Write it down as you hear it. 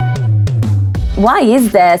Why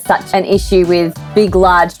is there such an issue with big,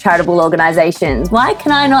 large charitable organisations? Why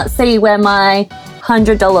can I not see where my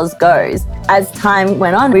 $100 goes? As time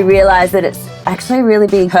went on, we realised that it's actually a really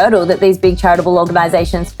big hurdle that these big charitable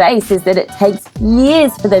organisations face, is that it takes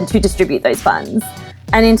years for them to distribute those funds.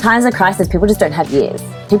 And in times of crisis, people just don't have years.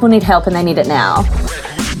 People need help and they need it now.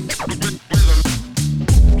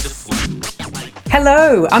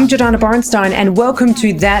 Hello, I'm Judd and welcome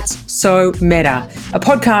to That's So Meta, a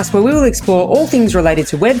podcast where we will explore all things related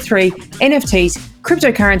to Web3, NFTs,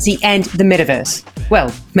 cryptocurrency and the metaverse. Well,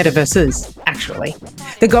 metaverses, actually.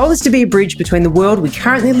 The goal is to be a bridge between the world we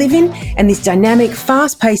currently live in and this dynamic,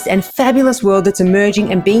 fast-paced and fabulous world that's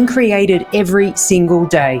emerging and being created every single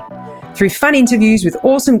day. Through fun interviews with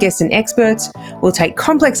awesome guests and experts, we'll take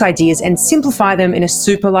complex ideas and simplify them in a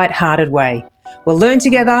super light-hearted way. We'll learn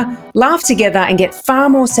together, laugh together, and get far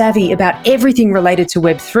more savvy about everything related to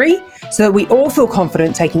Web3 so that we all feel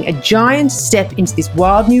confident taking a giant step into this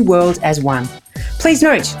wild new world as one. Please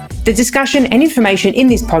note, the discussion and information in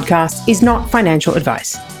this podcast is not financial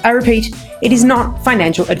advice. I repeat, it is not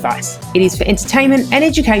financial advice. It is for entertainment and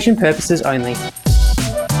education purposes only.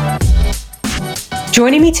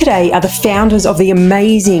 Joining me today are the founders of the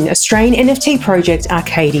amazing Australian NFT project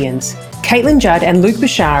Arcadians. Katlyn, Judd and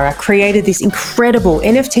Bishara created this incredible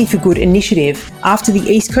NFT for Good initiative after the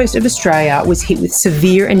east coast of Australia was hit with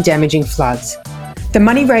severe and damaging floods. The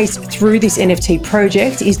money raised through this NFT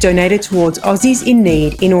project is donated towards Aussies in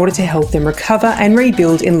need in order to help them recover and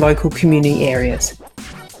rebuild in local community areas.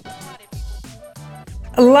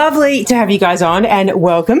 Lovely to have you guys on and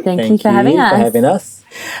welcome. Thank you for having us.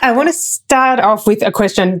 I want to start off with a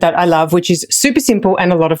question that I love, which is super simple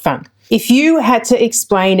and a lot of fun. If you had to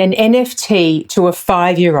explain an NFT to a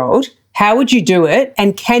 5-year-old, how would you do it?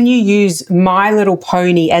 And can you use My Little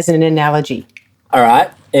Pony as an analogy? All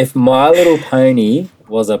right. If My Little Pony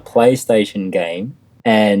was a PlayStation game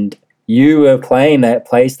and you were playing that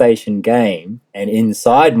PlayStation game and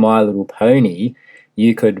inside My Little Pony,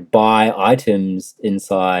 you could buy items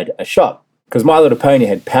inside a shop. Because My Little Pony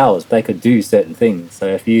had powers, they could do certain things. So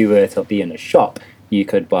if you were to be in a shop, you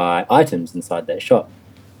could buy items inside that shop.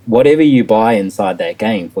 Whatever you buy inside that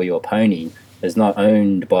game for your pony is not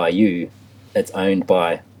owned by you, it's owned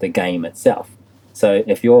by the game itself. So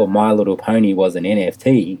if your My Little Pony was an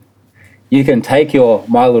NFT, you can take your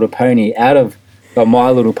My Little Pony out of the My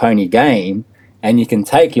Little Pony game and you can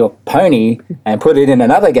take your pony and put it in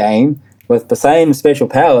another game with the same special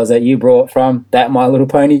powers that you brought from that My Little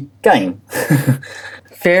Pony game.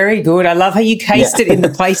 Very good. I love how you cased it in the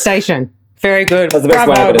PlayStation. Very good. That's the best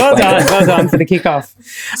Bravo. way Well done for the kickoff.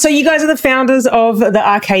 So you guys are the founders of the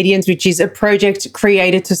Arcadians, which is a project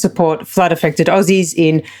created to support flood-affected Aussies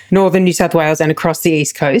in northern New South Wales and across the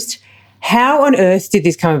East Coast. How on earth did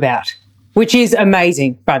this come about? Which is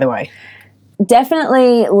amazing, by the way.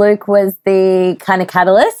 Definitely Luke was the kind of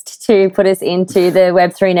catalyst to put us into the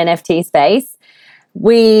Web3 and NFT space.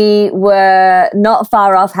 We were not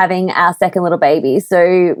far off having our second little baby.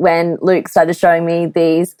 So when Luke started showing me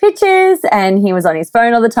these pictures and he was on his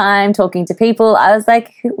phone all the time talking to people, I was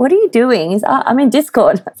like, what are you doing? He's like, I'm in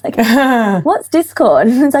Discord. I was like, what's Discord?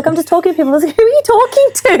 He's like, I'm just talking to people. I was like, who are you talking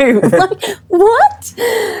to? I'm like, what?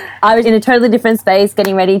 I was in a totally different space,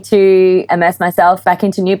 getting ready to immerse myself back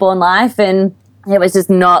into newborn life, and it was just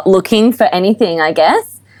not looking for anything, I guess.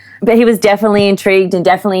 But he was definitely intrigued and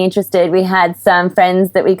definitely interested. We had some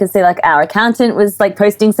friends that we could see, like our accountant was like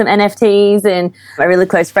posting some NFTs, and a really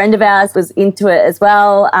close friend of ours was into it as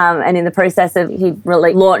well. And in the process of, he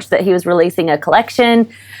really launched that he was releasing a collection.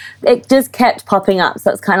 It just kept popping up.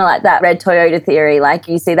 So it's kind of like that red Toyota theory. Like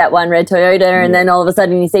you see that one red Toyota and then all of a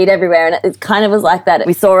sudden you see it everywhere. And it kind of was like that.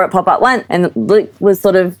 We saw it pop up once and Luke was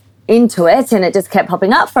sort of into it and it just kept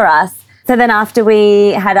popping up for us. So then after we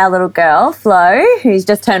had our little girl, Flo, who's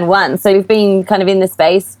just turned 1, so we've been kind of in the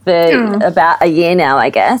space for about a year now,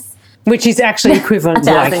 I guess. Which is actually equivalent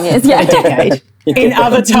to like years, yeah. a decade. In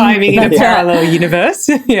other timing in a parallel universe.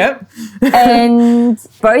 Yep. And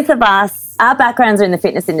both of us, our backgrounds are in the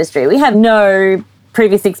fitness industry. We have no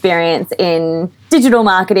previous experience in digital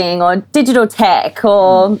marketing or digital tech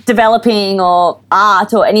or developing or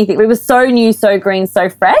art or anything. We were so new, so green, so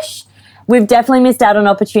fresh. We've definitely missed out on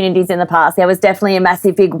opportunities in the past. There was definitely a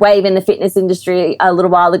massive big wave in the fitness industry a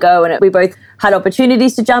little while ago, and we both had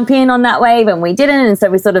opportunities to jump in on that wave and we didn't. And so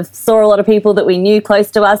we sort of saw a lot of people that we knew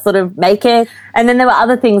close to us sort of make it. And then there were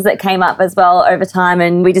other things that came up as well over time,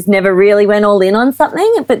 and we just never really went all in on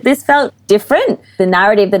something. But this felt different. The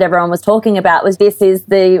narrative that everyone was talking about was this is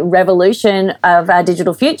the revolution of our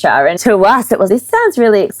digital future. And to us, it was, this sounds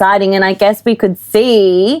really exciting. And I guess we could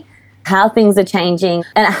see how things are changing,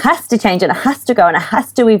 and it has to change and it has to go and it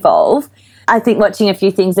has to evolve I think watching a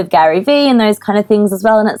few things of Gary Vee and those kind of things as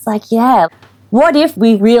well. And it's like, yeah, what if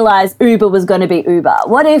we realized Uber was going to be Uber?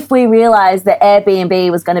 What if we realized that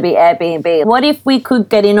Airbnb was going to be Airbnb? What if we could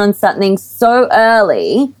get in on something so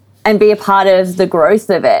early and be a part of the growth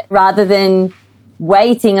of it rather than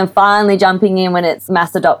waiting and finally jumping in when it's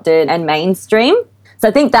mass adopted and mainstream? So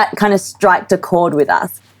I think that kind of struck a chord with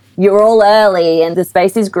us. You're all early and the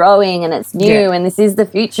space is growing and it's new and this is the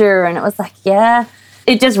future. And it was like, yeah,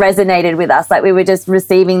 it just resonated with us. Like we were just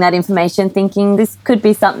receiving that information thinking this could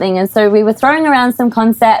be something. And so we were throwing around some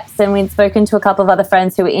concepts and we'd spoken to a couple of other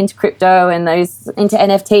friends who were into crypto and those into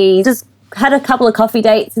NFTs, just had a couple of coffee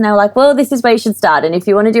dates and they were like, well, this is where you should start. And if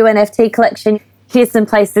you want to do an NFT collection, here's some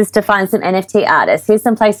places to find some NFT artists. Here's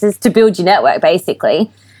some places to build your network,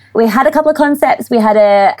 basically. We had a couple of concepts. We had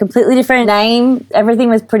a completely different name. Everything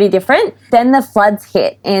was pretty different. Then the floods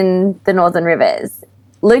hit in the Northern Rivers.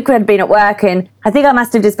 Luke had been at work and I think I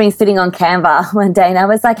must have just been sitting on Canva one day and I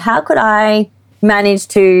was like, how could I manage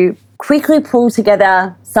to quickly pull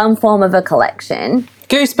together some form of a collection?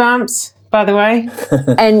 Goosebumps, by the way.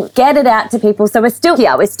 And get it out to people. So we're still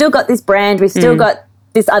here. We've still got this brand. We've still got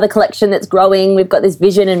this other collection that's growing. We've got this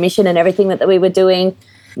vision and mission and everything that we were doing.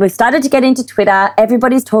 We've started to get into Twitter.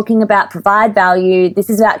 Everybody's talking about provide value. This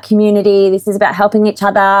is about community. This is about helping each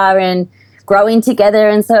other and growing together.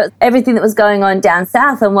 And so everything that was going on down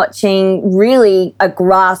south and watching really a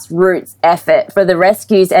grassroots effort for the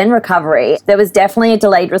rescues and recovery. There was definitely a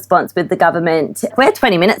delayed response with the government. We're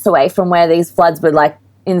 20 minutes away from where these floods were like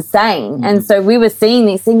insane. And so we were seeing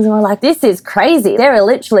these things and we're like, this is crazy. There are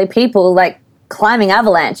literally people like climbing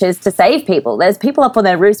avalanches to save people. There's people up on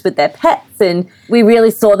their roofs with their pets and we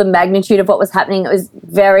really saw the magnitude of what was happening. It was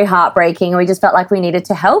very heartbreaking and we just felt like we needed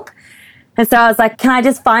to help. And so I was like, can I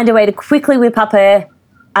just find a way to quickly whip up a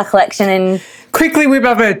collection and... Quickly whip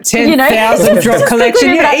up a 10,000 drop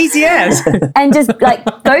collection. Yeah, easy as. And just like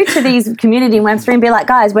go to these community Web3 and be like,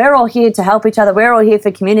 guys, we're all here to help each other. We're all here for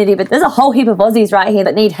community, but there's a whole heap of Aussies right here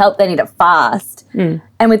that need help. They need it fast. And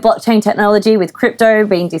with blockchain technology, with crypto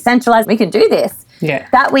being decentralized, we can do this. Yeah.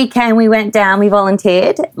 That weekend we went down, we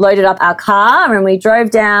volunteered, loaded up our car and we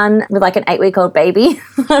drove down with like an 8-week-old baby.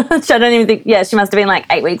 I don't even think, she must have been like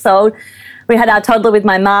 8 weeks old. We had our toddler with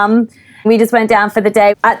my mum. We just went down for the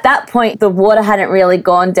day. At that point, the water hadn't really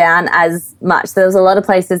gone down as much. So there was a lot of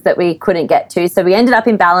places that we couldn't get to. So we ended up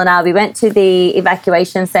in Ballina. We went to the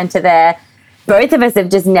evacuation centre there. Both of us have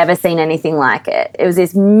just never seen anything like it. It was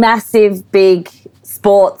this massive, big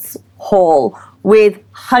sports hall with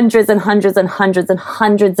hundreds and hundreds and hundreds and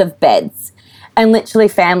hundreds of beds and literally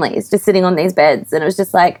families just sitting on these beds. And it was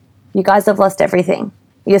just like, you guys have lost everything.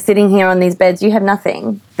 You're sitting here on these beds. You have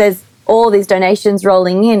nothing. There's all these donations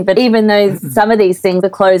rolling in. But even though some of these things, the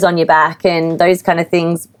clothes on your back and those kind of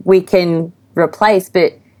things, we can replace,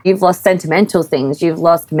 but you've lost sentimental things. You've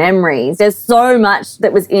lost memories. There's so much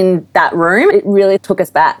that was in that room. It really took us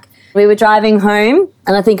back. We were driving home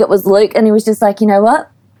and I think it was Luke and he was just like, you know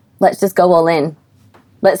what? Let's just go all in.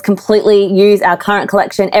 Let's completely use our current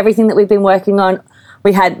collection, everything that we've been working on.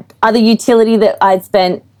 We had other utility that I'd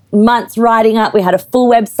spent months writing up. We had a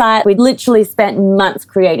full website. We'd literally spent months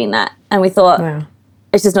creating that. And we thought,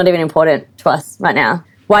 It's just not even important to us right now.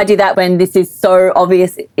 Why do that when this is so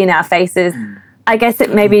obvious in our faces? I guess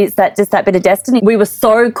maybe it's that bit of destiny. We were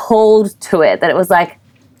so called to it that it was like,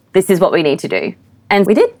 this is what we need to do. And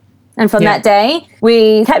we did. And from that day,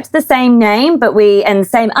 we kept the same name, and the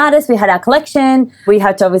same artist. We had our collection. We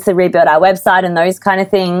had to obviously rebuild our website and those kind of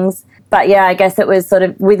things. But yeah, I guess it was sort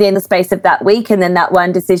of within the space of that week and then that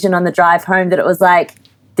one decision on the drive home that it was like,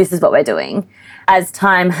 this is what we're doing. As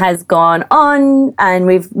time has gone on and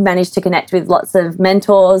we've managed to connect with lots of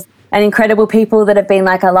mentors and incredible people that have been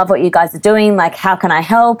like, I love what you guys are doing. Like, how can I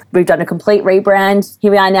help? We've done a complete rebrand.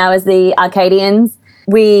 Here we are now as the Arcadians.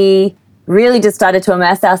 We really just started to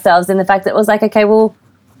immerse ourselves in the fact that it was like, okay, well,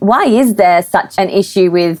 why is there such an issue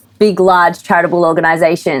with big, large charitable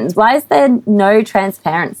organizations? Why is there no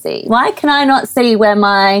transparency? Why can I not see where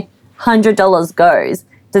my $100 goes?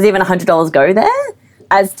 Does even $100 go there?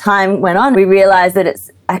 As time went on, we realized that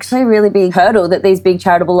it's actually a really big hurdle that these big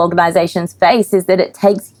charitable organizations face is that it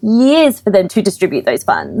takes years for them to distribute those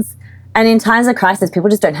funds. And in times of crisis, people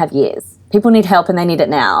just don't have years. People need help and they need it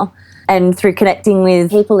now. And through connecting with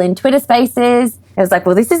people in Twitter spaces, it was like,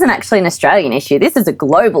 well, this isn't actually an Australian issue. This is a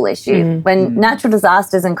global issue. When natural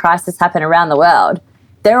disasters and crises happen around the world,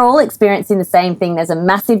 they're all experiencing the same thing. There's a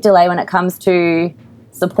massive delay when it comes to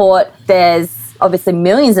support. There's obviously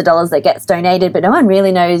millions of dollars that gets donated, but no one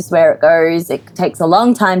really knows where it goes. It takes a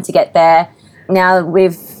long time to get there. Now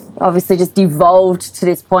we've obviously just evolved to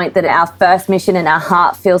this point that our first mission and our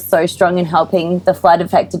heart feels so strong in helping the flood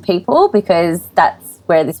affected people, because that's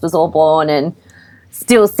where this was all born, and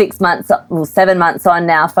still 7 months on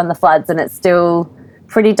now from the floods, and it's still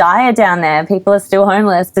pretty dire down there. People are still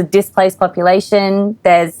homeless. The displaced population,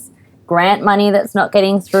 there's grant money that's not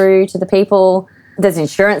getting through to the people. There's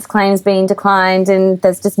insurance claims being declined, and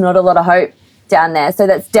there's just not a lot of hope down there. So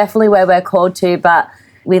that's definitely where we're called to, but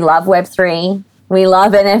we love Web3. We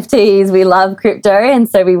love NFTs, we love crypto, and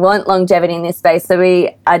so we want longevity in this space. So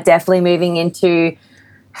we are definitely moving into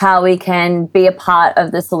how we can be a part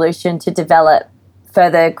of the solution to develop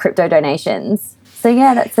further crypto donations. So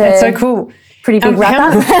yeah, that's so cool. Pretty big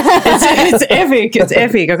wrap up. It's epic. It's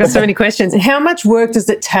epic. I've got so many questions. How much work does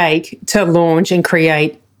it take to launch and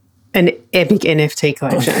create an epic NFT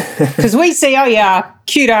collection? Because we see,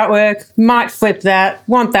 cute artwork, might flip that,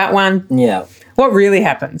 want that one. Yeah. What really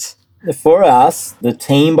happens? For us, the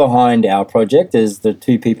team behind our project is the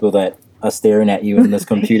two people that are staring at you in this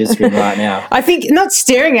computer screen right now. I think not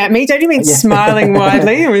staring at me. Don't you mean smiling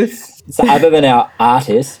widely? So other than our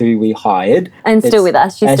artist who we hired. And still with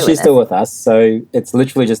us. She's still with us. So it's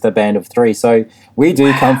literally just a band of three. So we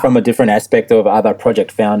do come from a different aspect of other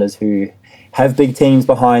project founders who have big teams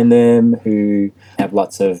behind them, who have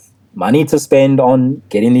lots of money to spend on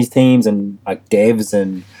getting these teams, and like devs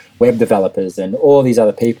and web developers and all these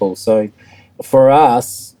other people. So for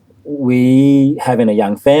us, we having a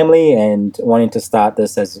young family and wanting to start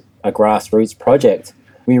this as a grassroots project,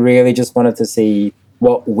 we really just wanted to see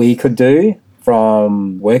what we could do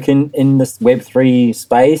from working in this Web3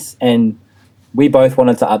 space, and we both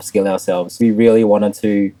wanted to upskill ourselves. We really wanted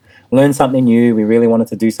to learn something new. We really wanted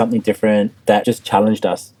to do something different that just challenged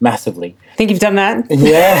us massively. Think you've done that?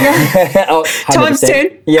 Yeah. Oh, Times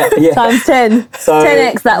 10. Yeah. Times 10. So,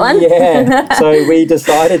 10x that one. Yeah. So we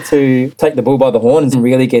decided to take the bull by the horns and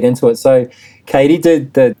really get into it. So Katie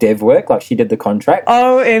did the dev work, like she did the contract.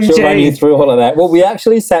 OMG. She'll run you through all of that. Well, we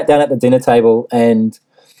actually sat down at the dinner table and,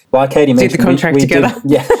 like Katie mentioned, did the contract together.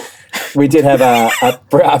 We did have a so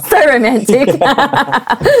romantic.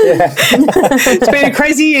 It's been a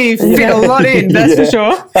crazy year. You've fit a lot in, that's for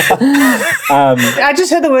sure. I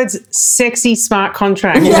just heard the words sexy smart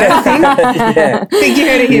contract. Is that a thing? Yeah. I think you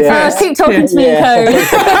heard it here first. Keep talking to me in code.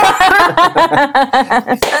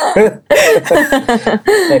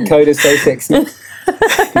 That code is so sexy.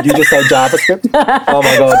 Did you just say JavaScript? Oh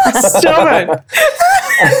my God. Stop it.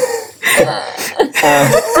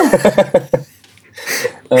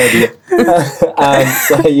 Oh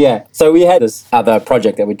dear. So we had this other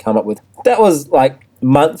project that we'd come up with. That was like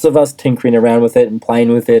months of us tinkering around with it and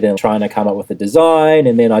playing with it and trying to come up with a design.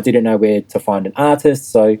 And then I didn't know where to find an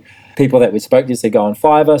artist. So people that we spoke to said go on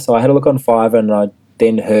Fiverr. So I had a look on Fiverr, and I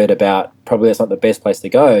then heard about probably that's not the best place to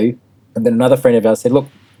go. And then another friend of ours said, look,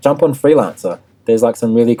 jump on Freelancer. There's like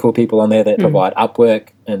some really cool people on there that provide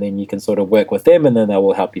Upwork, and then you can sort of work with them, and then they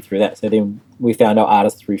will help you through that. So then we found our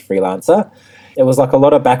artist through Freelancer. It was like a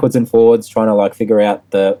lot of backwards and forwards trying to like figure out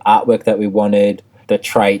the artwork that we wanted, the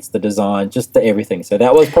traits, the design, just the everything. So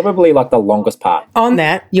that was probably like the longest part. On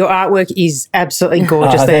that, your artwork is absolutely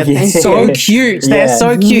gorgeous. They're so cute. They're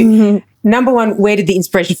so cute. Number one, where did the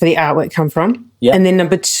inspiration for the artwork come from? Yeah. And then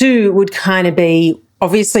number two would kind of be,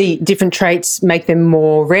 obviously different traits make them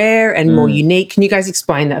more rare and more unique. Can you guys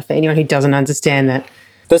explain that for anyone who doesn't understand that?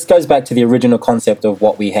 This goes back to the original concept of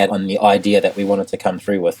what we had on the idea that we wanted to come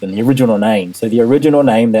through with, and the original name. So the original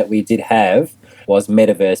name that we did have was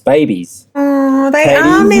Metaverse Babies. Oh, they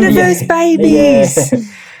are Metaverse Babies. Yeah.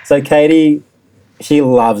 So Katie, she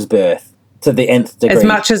loves birth to the nth degree. As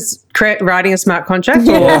much as writing a smart contract?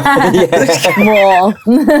 Or? More.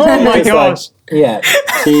 Oh my gosh. Like,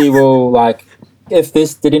 she will like, if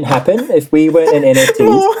this didn't happen, if we weren't in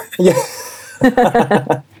NFTs.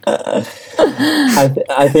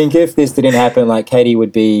 I think if this didn't happen, like Katie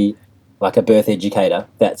would be like a birth educator.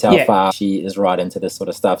 That's how far she is right into this sort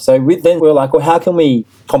of stuff. So then we're like, well, how can we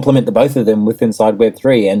complement the both of them with inside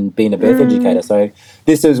Web3 and being a birth educator? So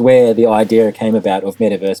this is where the idea came about of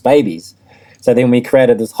Metaverse Babies. So then we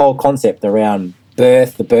created this whole concept around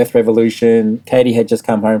birth, the birth revolution. Katie had just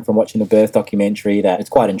come home from watching a birth documentary that it's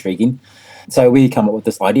quite intriguing. So we come up with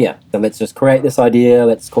this idea. So let's just create this idea.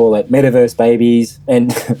 Let's call it Metaverse Babies.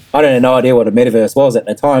 And I don't have no idea what a metaverse was at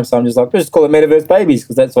the time. So I'm just like, let's just call it Metaverse Babies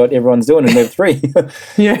because that's what everyone's doing in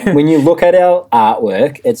Web3. When you look at our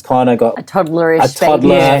artwork, it's kind of got a toddlerish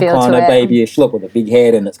kind of babyish look with a big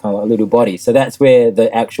head, and it's kind of like a little body. So that's where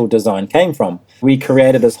the actual design came from. We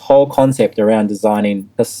created this whole concept around designing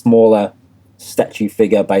a smaller statue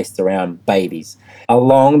figure based around babies.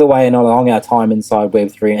 Along the way and along our time inside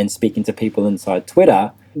Web3 and speaking to people inside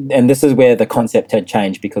Twitter, And this is where the concept had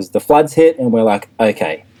changed, because the floods hit and we're like,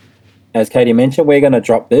 okay, as Katie mentioned, we're going to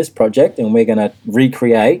drop this project and we're going to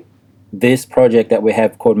recreate this project that we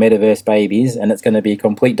have called Metaverse Babies, and it's going to be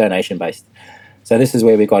complete donation based. So this is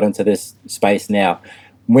where we got into this space now.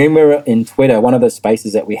 When we were in Twitter, one of the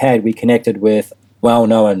spaces that we had, we connected with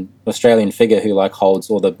well-known Australian figure who like holds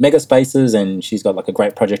all the mega spaces, and she's got like a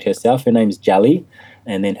great project herself. Her name's Jali,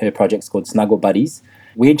 and then her project's called Snuggle Buddies.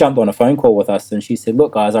 We jumped on a phone call with us and she said,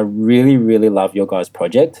 look, guys, I really, really love your guys'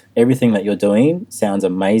 project. Everything that you're doing sounds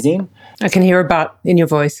amazing. I can hear a butt in your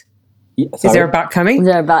voice. Yeah, is there a butt coming? Is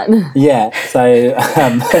there a butt? Yeah. So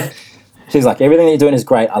she's like, everything that you're doing is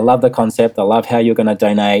great. I love the concept. I love how you're going to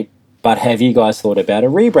donate. But have you guys thought about a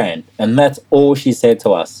rebrand? And that's all she said to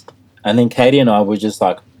us. And then Katie and I were just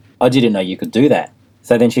like, I didn't know you could do that.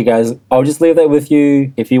 So then she goes, I'll just leave that with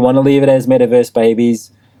you. If you want to leave it as Metaverse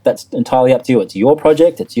Babies, that's entirely up to you. It's your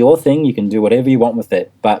project. It's your thing. You can do whatever you want with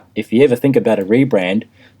it. But if you ever think about a rebrand,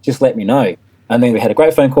 just let me know. And then we had a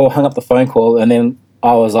great phone call, hung up the phone call, and then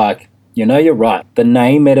I was like, you know, you're right. The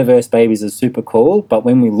name Metaverse Babies is super cool, but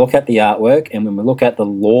when we look at the artwork and when we look at the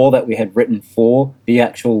lore that we had written for the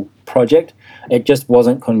actual project, it just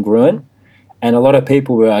wasn't congruent. And a lot of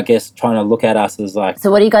people were, I guess, trying to look at us as like...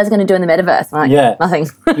 So what are you guys going to do in the metaverse? I'm like, nothing.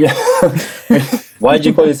 Yeah. Why did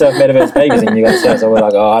you call yourself Metaverse Babies? And you guys said, so we're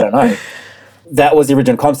like, I don't know. That was the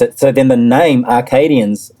original concept. So then the name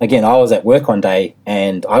Arcadians, again, I was at work one day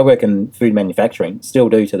and I work in food manufacturing, still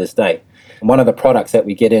do to this day. And one of the products that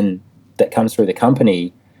we get in that comes through the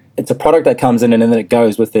company, it's a product that comes in and then it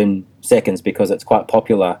goes within seconds because it's quite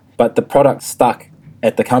popular. But the product stuck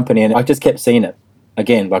at the company and I just kept seeing it.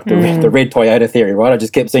 Again, like the red Toyota theory, right? I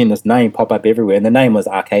just kept seeing this name pop up everywhere, and the name was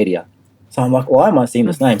Arcadia. So I'm like, why am I seeing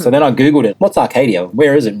this name? So then I Googled it. What's Arcadia?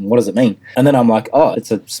 Where is it? And what does it mean? And then I'm like, oh, it's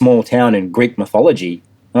a small town in Greek mythology.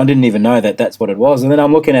 And I didn't even know that that's what it was. And then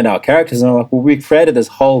I'm looking at our characters, and I'm like, well, we created this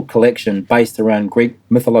whole collection based around Greek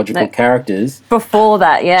mythological characters. Before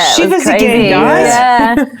that, yeah. Shivers again, guys.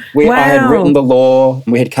 Yeah. I had written the lore.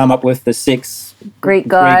 We had come up with the 6 Greek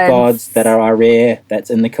gods that are rare, that's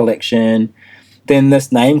in the collection. Then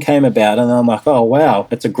this name came about and I'm like, oh, wow,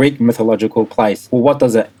 it's a Greek mythological place. Well, what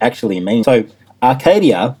does it actually mean? So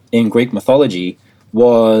Arcadia in Greek mythology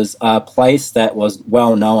was a place that was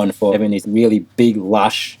well known for having these really big,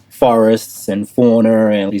 lush forests and fauna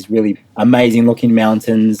and these really amazing looking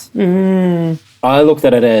mountains. I looked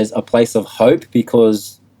at it as a place of hope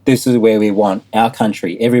because this is where we want our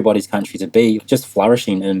country, everybody's country, to be, just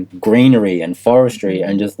flourishing in greenery and forestry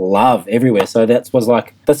and just love everywhere. So that was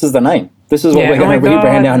like, this is the name. This is what we're going to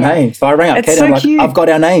rebrand our name. So I rang up Katie, so I'm like, cute. I've got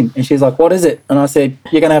our name. And she's like, what is it? And I said,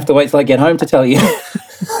 you're going to have to wait till I get home to tell you.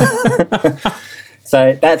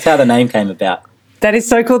 So that's how the name came about. That is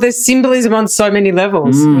so cool. There's symbolism on so many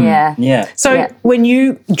levels. Yeah. So when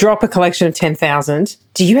you drop a collection of 10,000,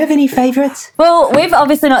 do you have any favourites? Well, we've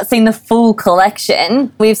obviously not seen the full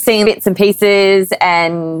collection. We've seen bits and pieces,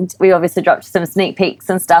 and we obviously dropped some sneak peeks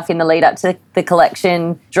and stuff in the lead up to the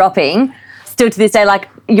collection dropping. Still to this day, like,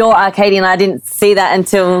 you're Arcadian, I didn't see that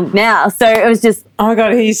until now. So it was just... Oh, my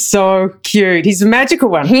God, he's so cute. He's a magical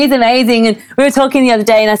one. He's amazing. And we were talking the other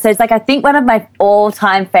day and I said, it's like, I think one of my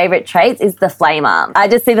all-time favourite traits is the flame arm. I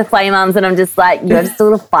just see the flame arms and I'm just like, you're just a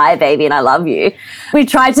little fire baby and I love you. We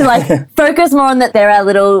tried to, like, focus more on that they're our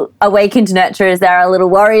little awakened nurturers. They're our little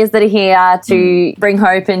warriors that are here to bring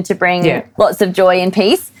hope and to bring lots of joy and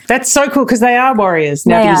peace. That's so cool because they are warriors.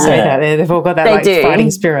 Now that you say that, they've all got that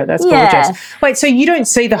fighting spirit. That's gorgeous. Wait, so you don't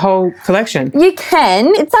see the whole collection? You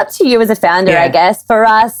can. It's up to you as a founder, I guess. For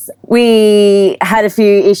us, we had a few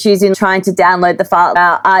issues in trying to download the file.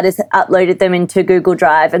 Our artist uploaded them into Google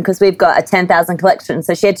Drive, and because we've got a 10,000 collection,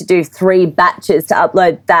 so she had to do 3 batches to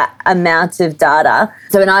upload that amount of data.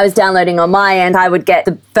 So when I was downloading on my end, I would get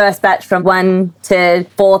the first batch from 1 to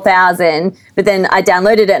 4,000, but then I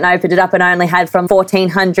downloaded it and I opened it up and I only had from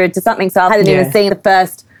 1,400 to something, so I hadn't even seen the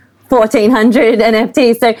first 1,400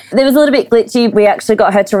 NFTs. So there was a little bit glitchy. We actually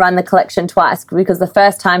got her to run the collection twice because the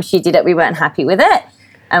first time she did it, we weren't happy with it.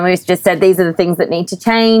 And we just said, these are the things that need to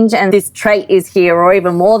change. And this trait is here, or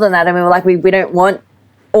even more than that. And we were like, we don't want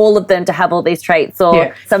all of them to have all these traits,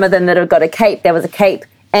 or some of them that have got a cape. There was a cape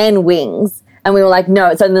and wings. And we were like, no,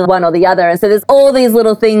 it's only one or the other. And so there's all these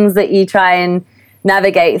little things that you try and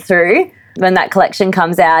navigate through when that collection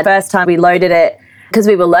comes out. First time we loaded it, because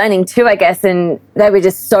we were learning too, I guess, and they were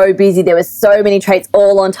just so busy. There were so many traits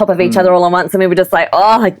all on top of each other all at once, and we were just like,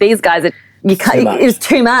 oh, like these guys are, you can't, it was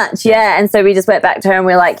too much, And so we just went back to her and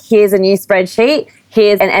we're like, here's a new spreadsheet.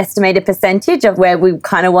 Here's an estimated percentage of where we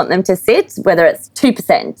kind of want them to sit, whether it's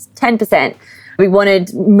 2%, 10%. We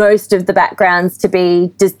wanted most of the backgrounds to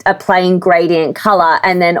be just a plain gradient color,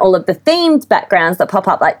 and then all of the themed backgrounds that pop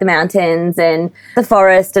up, like the mountains and the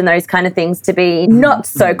forest and those kind of things, to be not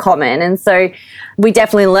so common. And so we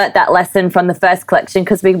definitely learnt that lesson from the first collection,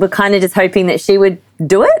 because we were kind of just hoping that she would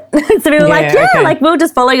do it. So we were like, we'll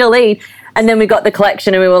just follow your lead. And then we got the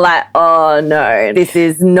collection and we were like, oh no, this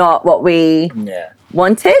is not what we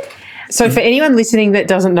wanted. So for anyone listening that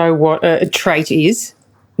doesn't know what a trait is,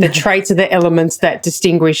 the traits are the elements that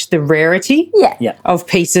distinguish the rarity of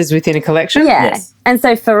pieces within a collection. Yeah. Yes. And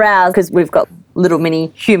so for ours, because we've got little mini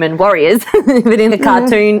human warriors within the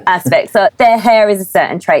cartoon aspect. So their hair is a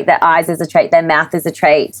certain trait, their eyes is a trait, their mouth is a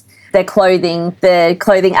trait, their clothing, the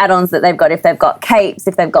clothing add-ons that they've got, if they've got capes,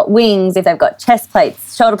 if they've got wings, if they've got chest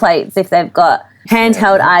plates, shoulder plates, if they've got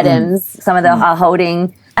handheld items. Some of them are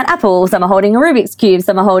holding an apple, some are holding a Rubik's Cube,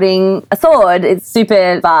 some are holding a sword. It's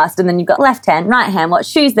super vast. And then you've got left hand, right hand, what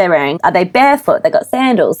shoes they're wearing. Are they barefoot? They've got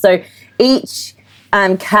sandals. So each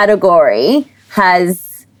category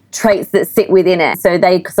has traits that sit within it. So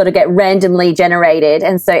they sort of get randomly generated.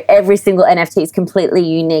 And so every single NFT is completely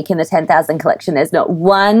unique in the 10,000 collection. There's not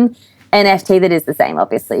one NFT that is the same,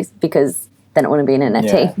 obviously, because then it wouldn't be an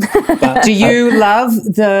NFT. Yeah. Do you love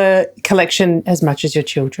the collection as much as your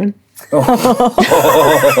children? That's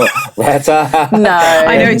no.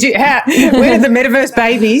 I know. Where do the metaverse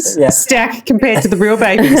babies stack compared to the real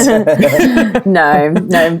babies? No.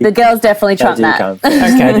 The girls definitely trump that.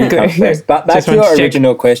 Okay, good. But back to your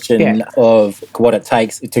original question of what it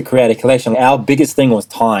takes to create a collection, our biggest thing was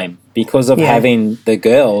time. Because of having the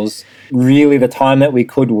girls, really the time that we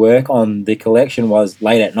could work on the collection was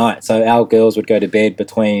late at night. So our girls would go to bed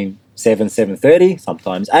between 7:30,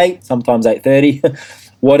 sometimes 8, sometimes 8:30,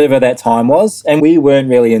 whatever that time was. And we weren't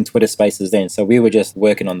really in Twitter Spaces then, so we were just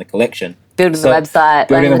working on the collection. Building the website,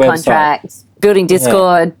 building the contracts, building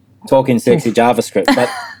Discord. Talking sexy JavaScript. But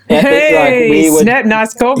snap,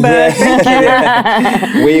 nice callback.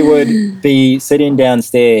 Thank you. We would be sitting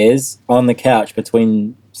downstairs on the couch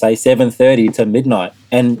between, say, 7:30 to midnight,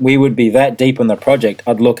 and we would be that deep in the project.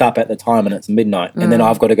 I'd look up at the time and it's midnight, and then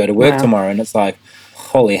I've got to go to work tomorrow, and it's like,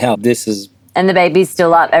 holy hell, this is... And the baby's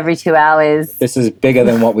still up every 2 hours. This is bigger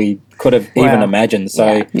than what we could have even imagined.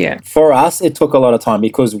 So for us, it took a lot of time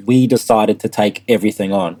because we decided to take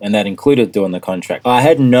everything on, and that included doing the contract. I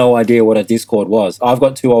had no idea what a Discord was. I've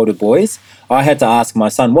got 2 older boys. I had to ask my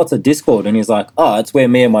son, what's a Discord? And he's like, oh, it's where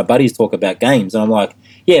me and my buddies talk about games. And I'm like,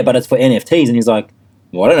 yeah, but it's for NFTs. And he's like,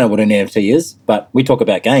 well, I don't know what an NFT is, but we talk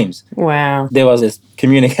about games. Wow. There was this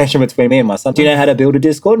communication between me and my son. Do you know how to build a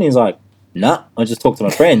Discord? And he's like, nah, I just talk to my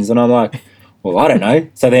friends. And I'm like, well, I don't know.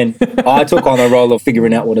 So then I took on the role of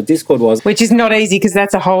figuring out what a Discord was. Which is not easy because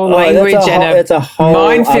that's a whole language it's a whole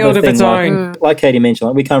minefield of its own. Like Katie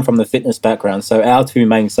mentioned, we come from the fitness background, so our 2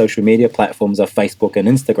 main social media platforms are Facebook and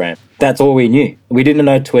Instagram. That's all we knew. We didn't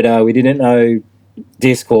know Twitter. We didn't know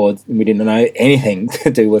Discord. We didn't know anything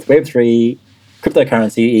to do with Web3,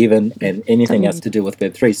 cryptocurrency even, and anything else to do with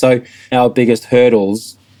Web3. So our biggest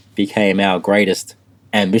hurdles became our greatest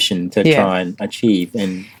ambition to try and achieve.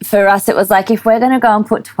 And for us, it was like, if we're going to go and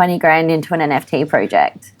put 20 grand into an NFT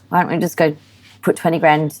project, why don't we just go put 20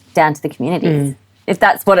 grand down to the communities? If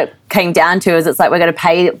that's what it came down to, is it's like we're going to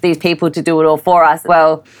pay these people to do it all for us.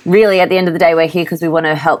 Well, really, at the end of the day, we're here because we want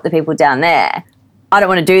to help the people down there. I don't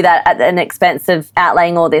want to do that at an expense of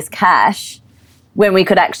outlaying all this cash when we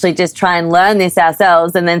could actually just try and learn this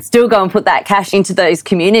ourselves and then still go and put that cash into those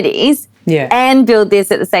communities and build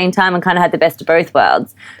this at the same time, and kind of had the best of both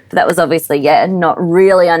worlds. But that was obviously, not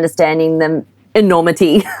really understanding the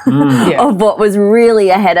enormity of what was really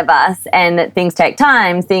ahead of us, and that things take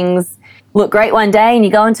time. Things look great one day and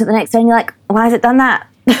you go into the next day and you're like, why has it done that?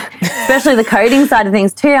 Especially the coding side of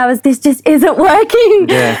things too. This just isn't working.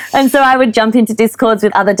 Yeah. And so I would jump into Discords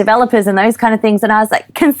with other developers and those kind of things. And I was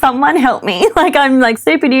like, can someone help me? Like, I'm like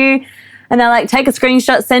super new. And they're like, take a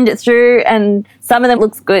screenshot, send it through. And some of them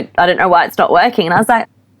looks good. I don't know why it's not working. And I was like,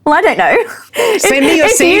 well, I don't know. Send me your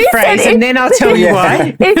seed phrase and then I'll tell you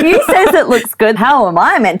why. If you says it looks good, how am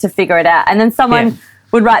I meant to figure it out? And then someone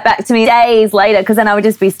would write back to me days later, because then I would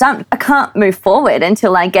just be stumped. I can't move forward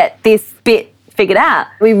until I get this bit figured out.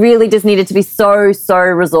 We really just needed to be so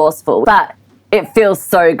resourceful. But it feels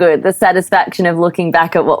so good. The satisfaction of looking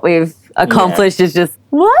back at what we've accomplished is just,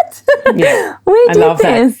 what? Yeah. We I did love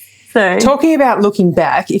this. that. So, talking about looking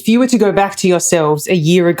back, if you were to go back to yourselves a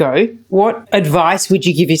year ago, what advice would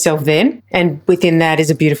you give yourself then? And within that is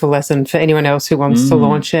a beautiful lesson for anyone else who wants to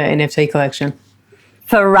launch an NFT collection.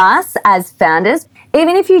 For us as founders,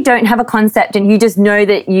 even if you don't have a concept and you just know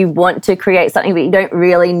that you want to create something but you don't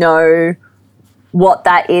really know what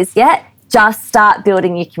that is yet, just start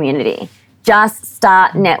building your community. just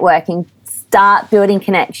start networking, start building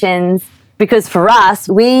connections. Because for us,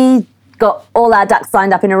 we got all our ducks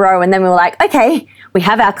lined up in a row, and then we were like, okay, we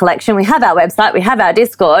have our collection, we have our website, we have our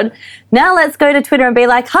Discord. Now let's go to Twitter and be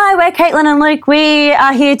like, hi, we're Katlyn and Luke. We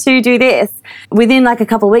are here to do this. Within like a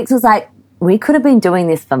couple of weeks, it was like, we could have been doing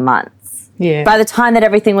this for months. Yeah. By the time that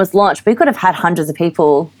everything was launched, we could have had hundreds of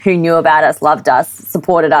people who knew about us, loved us,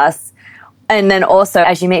 supported us. And then also,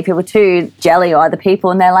 as you meet people too, Jelly or other people,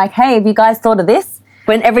 and they're like, hey, have you guys thought of this?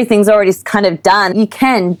 When everything's already kind of done, you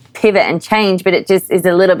can pivot and change, but it just is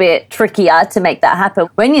a little bit trickier to make that happen.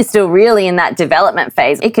 When you're still really in that development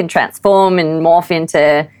phase, it can transform and morph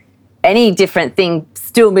into any different thing,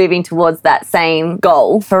 still moving towards that same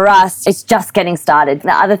goal. For us, it's just getting started.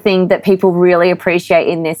 The other thing that people really appreciate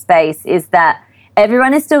in this space is that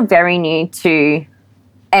everyone is still very new to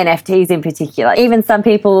NFTs in particular. Even some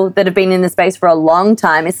people that have been in the space for a long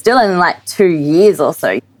time, it's still in like 2 years or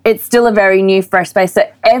so. It's still a very new, fresh space.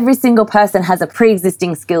 So every single person has a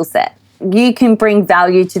pre-existing skill set. You can bring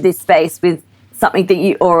value to this space with something that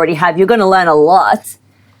you already have. You're going to learn a lot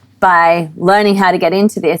by learning how to get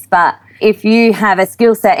into this. But if you have a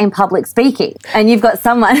skill set in public speaking and you've got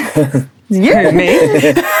someone... Me.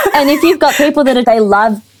 And if you've got people that they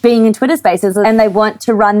love being in Twitter spaces and they want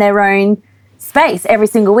to run their own space every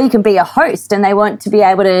single week and be a host, and they want to be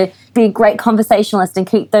able to be a great conversationalist and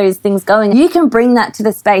keep those things going, you can bring that to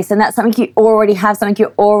the space, and that's something you already have, something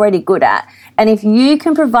you're already good at. And if you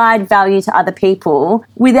can provide value to other people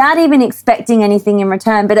without even expecting anything in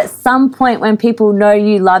return, but at some point when people know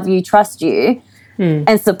you, love you, trust you,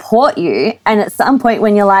 and support you, and at some point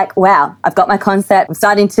when you're like, wow, I've got my concept, I'm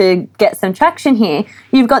starting to get some traction here,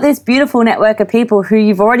 you've got this beautiful network of people who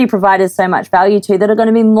you've already provided so much value to that are going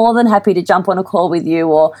to be more than happy to jump on a call with you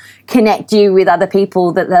or connect you with other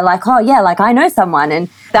people that they're like, oh yeah, like I know someone.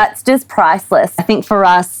 And that's just priceless. I think for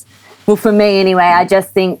us, well, for me anyway, I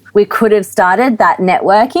just think we could have started that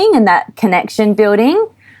networking and that connection building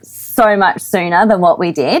so much sooner than what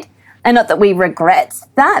we did. And not that we regret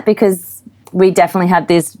that, because we definitely have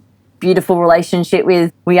this beautiful relationship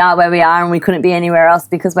with we are where we are and we couldn't be anywhere else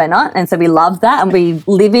because we're not. And so we love that and we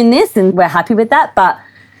live in this and we're happy with that. But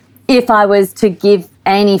if I was to give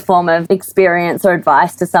any form of experience or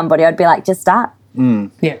advice to somebody, I'd be like, just start.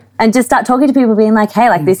 Yeah. And just start talking to people being like, hey,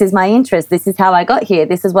 like this is my interest. This is how I got here.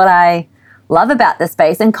 This is what I love about the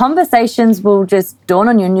space. And conversations will just dawn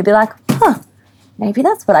on you and you'll be like, maybe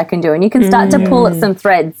that's what I can do. And you can start to pull at some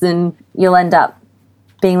threads and you'll end up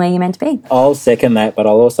being where you're meant to be. I'll second that, but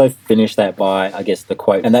I'll also finish that by, I guess, the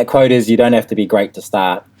quote. And that quote is, you don't have to be great to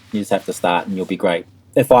start. You just have to start and you'll be great.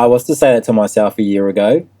 If I was to say that to myself a year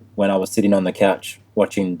ago when I was sitting on the couch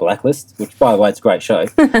watching Blacklist, which, by the way, it's a great show,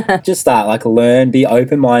 just start, like, learn, be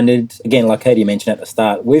open-minded. Again, like Katie mentioned at the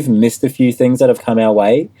start, we've missed a few things that have come our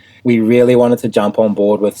way. We really wanted to jump on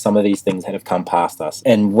board with some of these things that have come past us.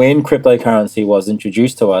 And when cryptocurrency was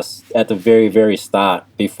introduced to us at the very, very start,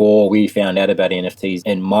 before we found out about NFTs,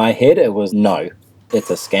 in my head, it was no. It's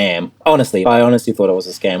a scam. Honestly, I honestly thought it was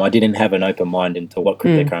a scam. I didn't have an open mind into what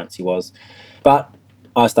cryptocurrency was. But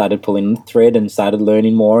I started pulling the thread and started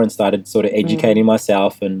learning more and started sort of educating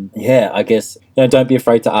myself. And yeah, I guess, don't be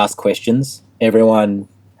afraid to ask questions. Everyone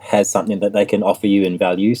has something that they can offer you in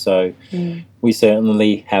value. So we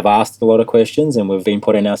certainly have asked a lot of questions and we've been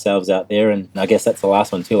putting ourselves out there. And I guess that's the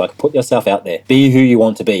last one too. Like, put yourself out there. Be who you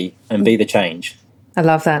want to be and be the change. I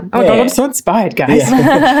love that. Oh, God, I'm so inspired, guys.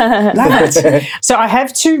 Yeah. Love it. So I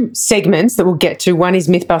have two segments that we'll get to. One is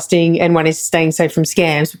myth busting and one is staying safe from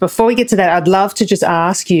scams. But before we get to that, I'd love to just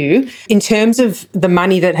ask you, in terms of the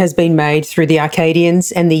money that has been made through the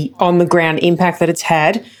Arcadians and the on-the-ground impact that it's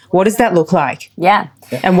had, what does that look like? Yeah.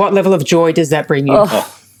 And what level of joy does that bring you?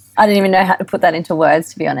 I don't even know how to put that into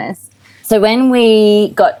words, to be honest. So when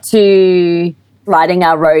we got to writing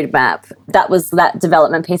our roadmap, that was that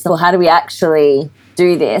development piece of, well, how do we actually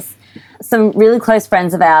do this? Some really close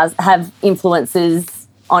friends of ours have influencers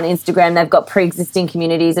on Instagram. They've got pre-existing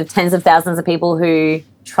communities of tens of thousands of people who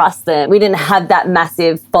trust them. We didn't have that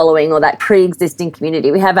massive following or that pre-existing community.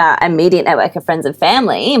 We have our immediate network of friends and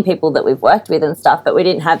family and people that we've worked with and stuff, but we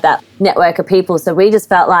didn't have that network of people. So we just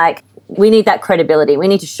felt like we need that credibility. We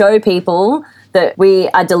need to show people that we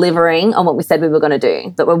are delivering on what we said we were going to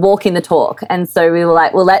do, that we're walking the talk. And so we were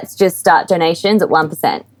like, well, let's just start donations at 1%.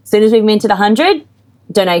 As soon as we've minted 100,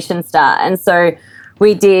 donations start. And so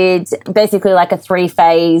we did basically like a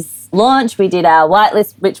 3-phase launch. We did our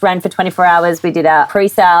whitelist, which ran for 24 hours. We did our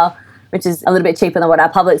pre-sale, which is a little bit cheaper than what our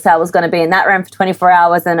public sale was going to be. And that ran for 24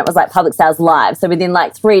 hours and it was like public sales live. So within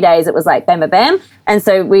like 3 days, it was like bam, bam, bam. And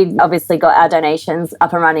so we obviously got our donations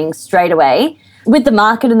up and running straight away. With the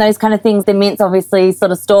market and those kind of things, the mints obviously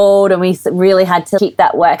sort of stalled and we really had to keep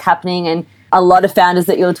that work happening. And a lot of founders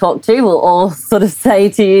that you'll talk to will all sort of say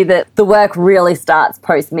to you that the work really starts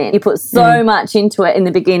post-mint. You put so much into it in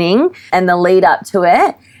the beginning and the lead up to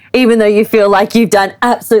it, even though you feel like you've done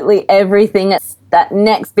absolutely everything. That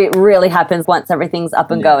next bit really happens once everything's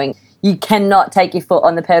up and going. You cannot take your foot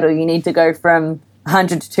on the pedal. You need to go from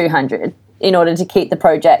 100 to 200 in order to keep the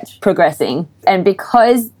project progressing. And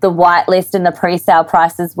because the whitelist and the pre-sale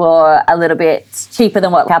prices were a little bit cheaper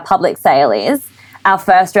than what our public sale is, our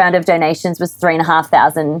first round of donations was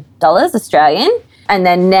 $3,500 Australian. And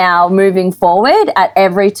then now moving forward, at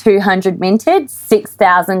every 200 minted,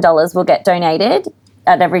 $6,000 will get donated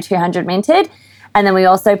at every 200 minted. And then we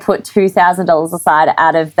also put $2,000 aside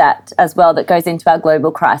out of that as well that goes into our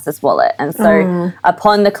global crisis wallet. And so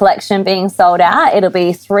upon the collection being sold out, it'll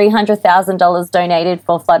be $300,000 donated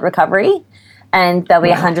for flood recovery. And there'll be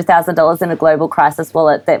 $100,000 in a global crisis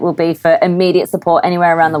wallet that will be for immediate support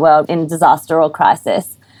anywhere around the world in disaster or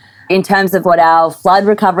crisis. In terms of what our flood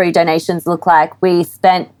recovery donations look like, we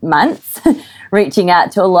spent months reaching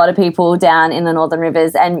out to a lot of people down in the Northern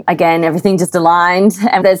Rivers. And again, everything just aligned.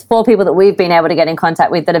 And there's 4 people that we've been able to get in contact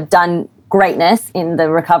with that have done greatness in the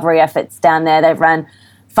recovery efforts down there. They've run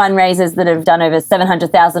fundraisers that have done over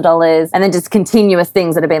 $700,000 and then just continuous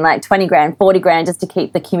things that have been like 20 grand, 40 grand just to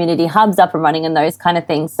keep the community hubs up and running and those kind of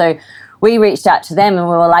things. So we reached out to them and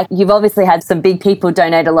we were like, you've obviously had some big people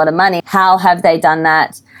donate a lot of money. How have they done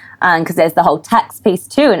that? Because there's the whole tax piece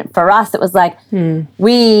too. And for us, it was like,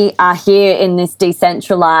 we are here in this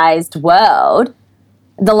decentralized world.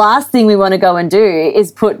 The last thing we want to go and do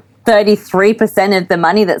is put 33% of the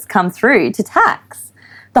money that's come through to tax.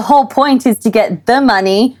 The whole point is to get the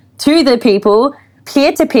money to the people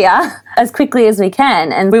peer-to-peer as quickly as we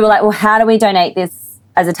can. And we were like, well, how do we donate this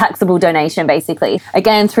as a taxable donation, basically?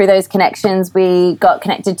 Again, through those connections, we got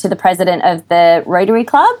connected to the president of the Rotary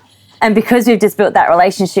Club. And because we've just built that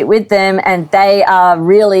relationship with them and they are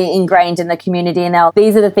really ingrained in the community and now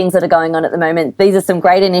these are the things that are going on at the moment. These are some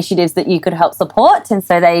great initiatives that you could help support. And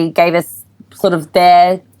so they gave us sort of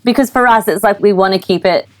because for us, it's like we want to keep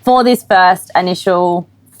it for this first initial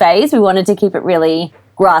phase. We wanted to keep it really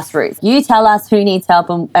grassroots. You tell us who needs help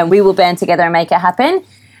and we will band together and make it happen.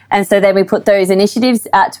 And so then we put those initiatives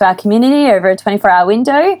out to our community over a 24-hour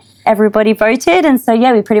window. Everybody voted. And so,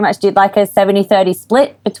 we pretty much did like a 70-30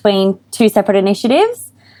 split between 2 separate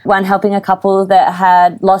initiatives. One helping a couple that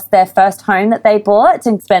had lost their first home that they bought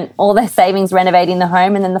and spent all their savings renovating the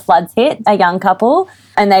home, and then the floods hit, a young couple.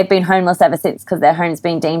 And they've been homeless ever since because their home's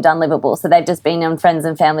been deemed unlivable. So they've just been on friends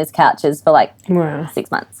and family's couches for like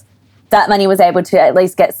 6 months. That money was able to at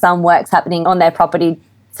least get some works happening on their property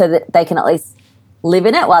so that they can at least live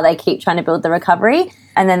in it while they keep trying to build the recovery.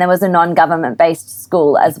 And then there was a non-government based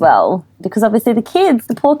school as well, because obviously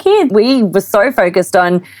the poor kids, we were so focused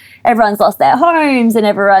on everyone's lost their homes and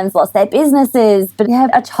everyone's lost their businesses. But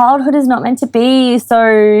a childhood is not meant to be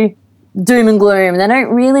so doom and gloom. They don't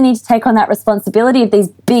really need to take on that responsibility of these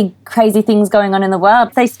big, crazy things going on in the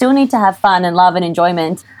world. They still need to have fun and love and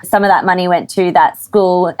enjoyment. Some of that money went to that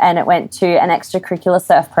school and it went to an extracurricular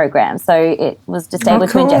surf program. So it was just able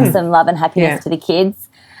to inject some love and happiness to the kids.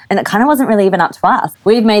 And it kind of wasn't really even up to us.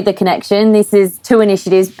 We've made the connection. This is 2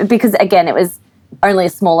 initiatives because, again, it was only a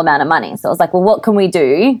small amount of money. So I was like, well, what can we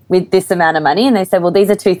do with this amount of money? And they said, well, these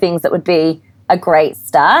are 2 things that would be a great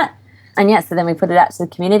start. And so then we put it out to the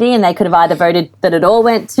community and they could have either voted that it all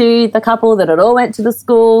went to the couple, that it all went to the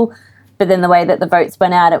school. But then the way that the votes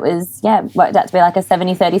went out, it was, worked out to be like a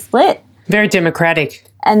 70-30 split. Very democratic.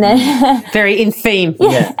 And then very in theme.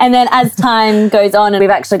 And then as time goes on, and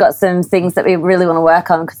we've actually got some things that we really want to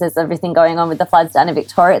work on because there's everything going on with the floods down in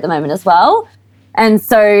Victoria at the moment as well. And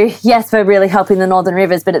so, yes, we're really helping the Northern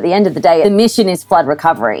Rivers, but at the end of the day, the mission is flood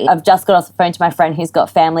recovery. I've just got off the phone to my friend who's got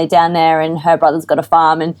family down there and her brother's got a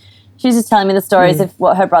farm, and she's just telling me the stories of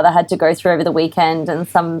what her brother had to go through over the weekend and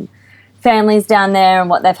some families down there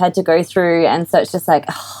and what they've had to go through. And so it's just like,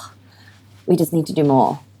 we just need to do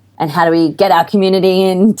more. And how do we get our community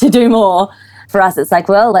in to do more? For us, it's like,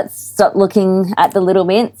 well, let's stop looking at the little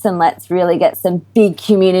mints and let's really get some big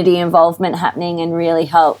community involvement happening and really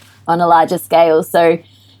help on a larger scale. So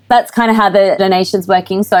that's kind of how the donation's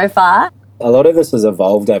working so far. A lot of this has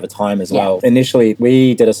evolved over time as well. Initially,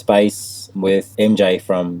 we did a space with MJ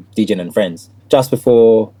from Degen and Friends. Just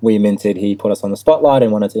before we minted, he put us on the spotlight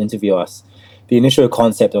and wanted to interview us. The initial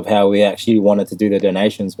concept of how we actually wanted to do the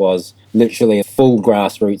donations was literally full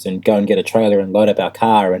grassroots and go and get a trailer and load up our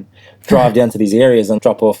car and drive down to these areas and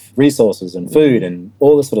drop off resources and food and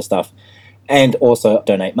all this sort of stuff, and also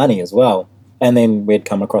donate money as well. And then we'd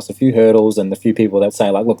come across a few hurdles and a few people that say,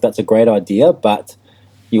 like, look, that's a great idea, but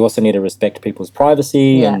you also need to respect people's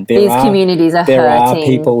privacy. And these communities are there hurting. are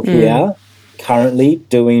people here currently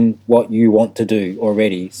doing what you want to do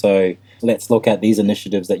already. So let's look at these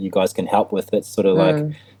initiatives that you guys can help with. Let's sort of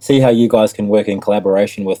like see how you guys can work in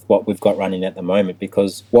collaboration with what we've got running at the moment,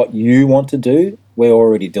 because what you want to do, we're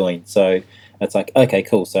already doing. So it's like, okay,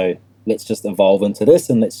 cool. So let's just evolve into this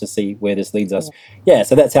and let's just see where this leads us. Yeah,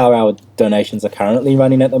 so that's how our donations are currently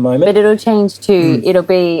running at the moment. But it'll change too. It'll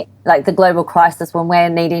be like the global crisis when we're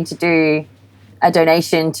needing to do a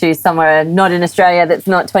donation to somewhere not in Australia that's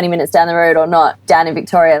not 20 minutes down the road or not down in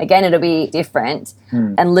Victoria. Again, it'll be different.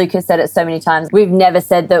 And Luke has said it so many times. We've never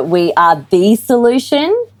said that we are the solution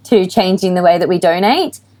to changing the way that we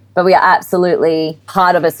donate, but we are absolutely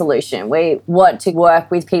part of a solution. We want to work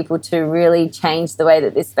with people to really change the way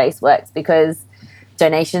that this space works, because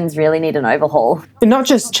donations really need an overhaul. Not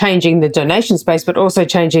just changing the donation space, but also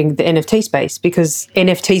changing the NFT space, because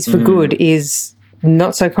NFTs for good is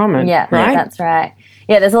not so common, right? That's right.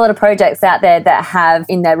 Yeah, there's a lot of projects out there that have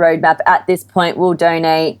in their roadmap at this point, we'll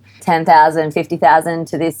donate 10,000, 50,000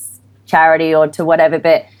 to this charity or to whatever,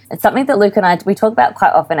 but it's something that Luke and I, we talk about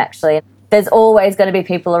quite often actually. There's always going to be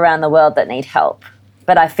people around the world that need help,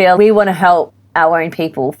 but I feel we want to help our own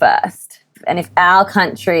people first. And if our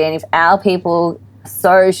country and if our people are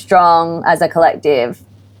so strong as a collective,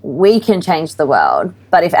 we can change the world.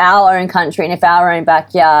 But if our own country and if our own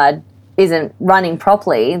backyard isn't running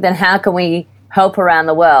properly, then how can we help around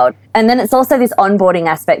the world? And then it's also this onboarding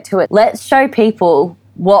aspect to it. Let's show people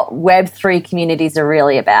what Web3 communities are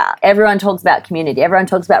really about. Everyone talks about community. Everyone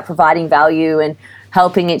talks about providing value and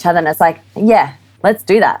helping each other. And it's like, yeah, let's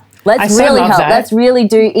do that. Let's really help. Let's really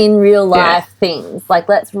do in real life things. Like,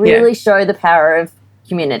 let's really show the power of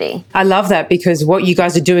community. I love that, because what you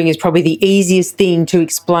guys are doing is probably the easiest thing to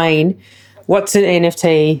explain. What's an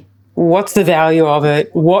NFT? What's the value of it?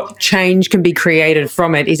 What change can be created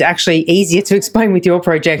from it is actually easier to explain with your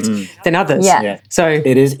project than others. Yeah. So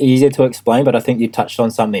it is easier to explain, but I think you touched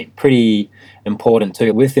on something pretty important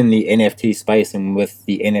too. Within the NFT space and with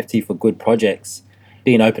the NFT for good projects,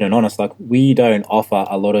 being open and honest, like, we don't offer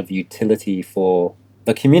a lot of utility for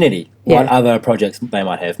the community. What other projects, they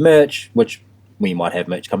might have merch, which we might have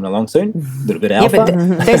merch coming along soon, a little bit alpha. Yeah,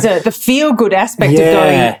 but there's the feel-good aspect of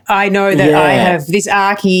going, I know that I have this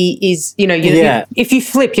Archie is, if you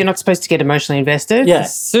flip, you're not supposed to get emotionally invested. Yeah.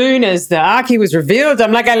 As soon as the Archie was revealed,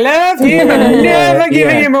 I'm like, I love him and I'm never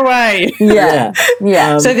giving him away.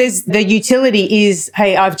 So there's the utility is,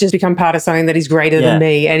 hey, I've just become part of something that is greater than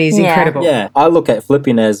me and is incredible. Yeah, I look at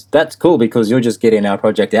flipping as, that's cool, because you're just getting our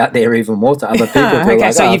project out there even more to other people.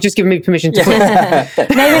 Okay, so you've just given me permission to flip.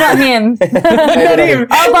 Maybe not him. Not him.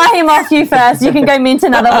 I'll buy him off you first. You can go mint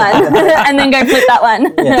another one and then go flip that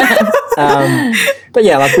one. But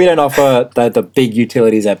yeah, like, we don't offer the big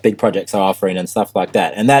utilities that big projects are offering and stuff like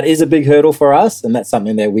that. And that is a big hurdle for us. And that's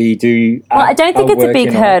something that we do. Well, I don't think it's a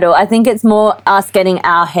big hurdle. I think it's more us getting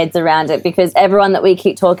our heads around it, because everyone that we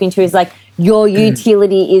keep talking to is like, your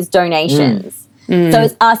utility is donations. So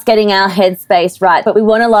it's us getting our headspace right. But we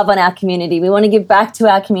want to love on our community. We want to give back to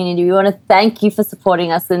our community. We want to thank you for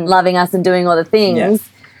supporting us and loving us and doing all the things. Yeah.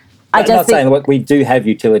 I'm not saying that we do have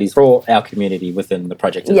utilities for our community within the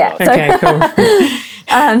project as well. Okay, cool.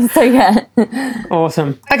 So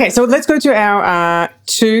Awesome. Okay, so let's go to our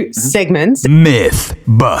two segments. Myth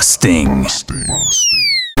busting.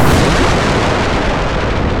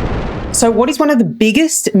 So what is one of the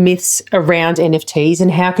biggest myths around NFTs,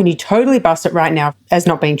 and how can you totally bust it right now as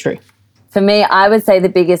not being true? for me, I would say the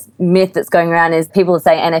biggest myth that's going around is people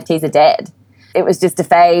say NFTs are dead. It was just a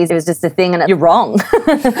phase, it was just a thing, and you're wrong.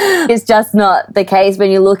 It's just not the case when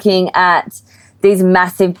you're looking at these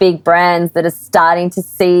massive big brands that are starting to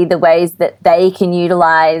see the ways that they can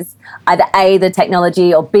utilize either A, the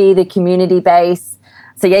technology, or B, the community base.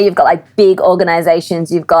 So yeah, you've got like big organizations,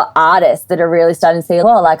 you've got artists that are really starting to see,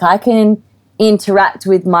 oh, like I can interact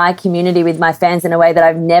with my community, with my fans in a way that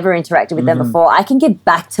I've never interacted with them before. I can give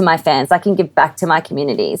back to my fans. I can give back to my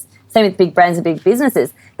communities. Same with big brands and big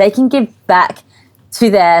businesses. They can give back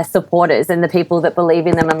to their supporters and the people that believe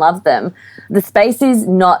in them and love them. The space is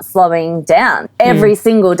not slowing down. Every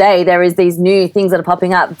single day there is these new things that are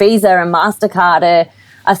popping up. Visa and MasterCard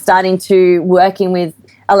are starting to working with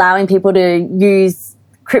allowing people to use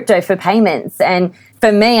crypto for payments. And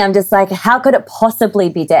for me, I'm just like, how could it possibly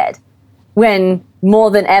be dead when more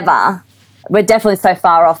than ever, we're definitely so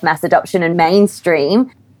far off mass adoption and mainstream.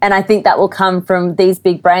 And I think that will come from these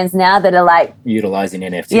big brands now that are like utilizing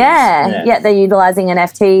NFTs. Yeah, they're utilizing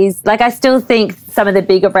NFTs. Like, I still think some of the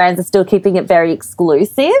bigger brands are still keeping it very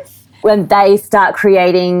exclusive. When they start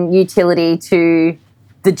creating utility to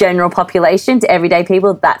the general population, to everyday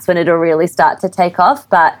people, that's when it'll really start to take off.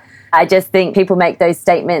 But I just think people make those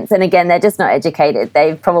statements, and again, they're just not educated.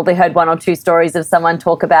 They've probably heard one or two stories of someone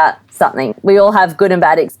talk about something. We all have good and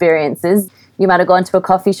bad experiences. You might have gone to a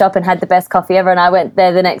coffee shop and had the best coffee ever, and I went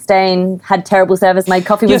there the next day and had terrible service. My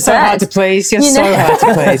coffee was so hard to please. You're so hard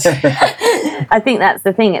to please. I think that's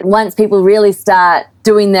the thing. Once people really start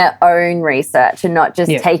doing their own research and not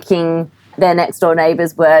just taking their next door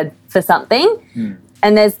neighbour's word for something.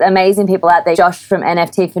 And there's amazing people out there. Josh from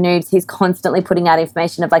NFT for Noobs, he's constantly putting out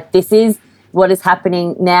information of like, this is what is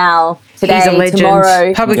happening now, today, He's a legend.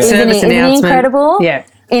 Tomorrow. Public service announcement. Isn't he incredible? Yeah.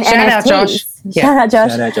 In Shout NFTs. out, Josh. Shout out,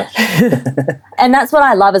 Josh. Shout out, Josh. And that's what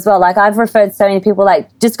I love as well. Like, I've referred so many people,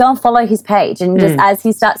 like, just go and follow his page. And just as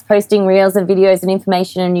he starts posting reels and videos and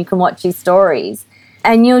information, and you can watch his stories,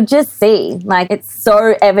 and you'll just see, like, it's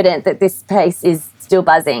so evident that this space is still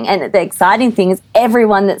buzzing. And the exciting thing is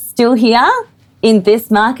everyone that's still here in this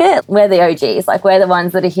market, we're the OGs. Like, we're the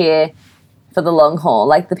ones that are here for the long haul.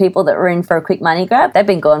 Like, the people that were in for a quick money grab, they've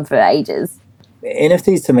been gone for ages.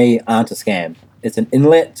 NFTs to me aren't a scam. It's an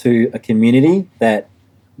inlet to a community that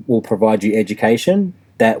will provide you education,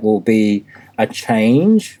 that will be a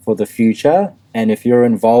change for the future. And if you're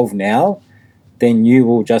involved now, then you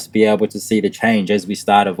will just be able to see the change as we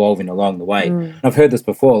start evolving along the way. I've heard this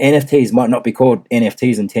before. NFTs might not be called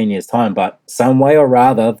NFTs in 10 years' time, but some way or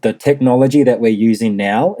rather, the technology that we're using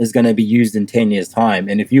now is going to be used in 10 years' time.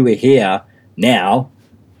 And if you were here now,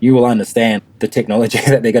 you will understand the technology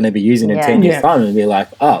that they're going to be using in 10 years' time and be like,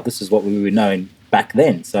 oh, this is what we were knowing back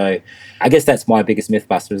then. So I guess that's my biggest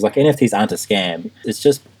mythbuster is like NFTs aren't a scam. It's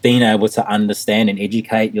just being able to understand and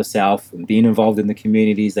educate yourself and being involved in the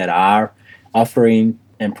communities that are offering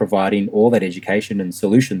and providing all that education and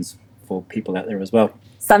solutions for people out there as well.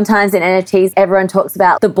 Sometimes in NFTs, everyone talks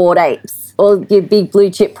about the Bored Apes or your big blue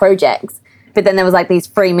chip projects. But then there was like these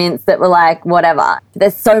free mints that were like, whatever.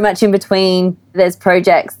 There's so much in between. There's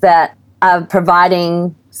projects that are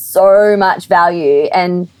providing so much value,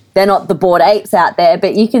 and they're not the Bored Apes out there,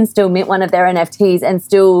 but you can still mint one of their NFTs and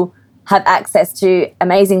still have access to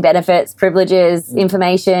amazing benefits, privileges,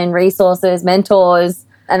 information, resources, mentors.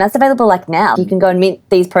 And that's available like now. You can go and mint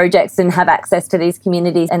these projects and have access to these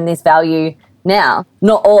communities and this value now.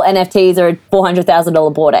 Not all NFTs are a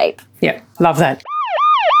 $400,000 Bored Ape. Yeah, love that.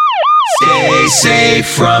 Stay safe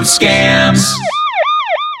from scams.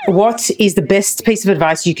 What is the best piece of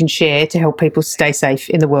advice you can share to help people stay safe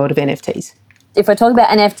in the world of NFTs? If we're talking about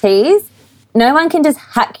NFTs, no one can just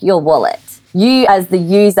hack your wallet. You as the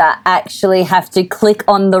user actually have to click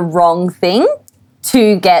on the wrong thing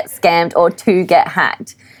to get scammed or to get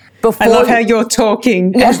hacked. I love how you're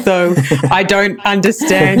talking as though I don't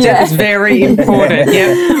understand. Yeah. It's very important.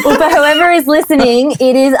 Yeah. Well, for whoever is listening,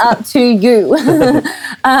 it is up to you.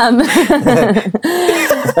 And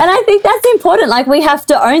I think that's important. Like, we have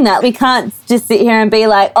to own that. We can't just sit here and be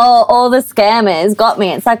like, oh, all the scammers got me.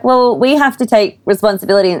 It's like, well, we have to take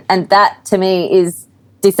responsibility. And that, to me, is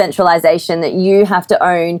decentralization, that you have to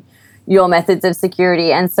own your methods of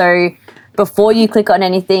security. And so before you click on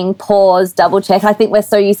anything, pause, double check. I think we're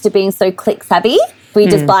so used to being so click savvy. We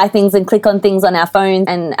just buy things and click on things on our phones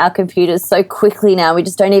and our computers so quickly now. We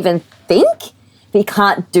just don't even think. We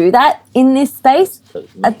can't do that in this space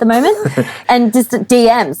at the moment. And just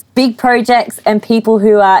DMs, big projects and people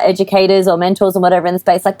who are educators or mentors or whatever in the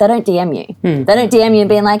space, like, they don't DM you. They don't DM you and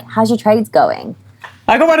being like, how's your trades going?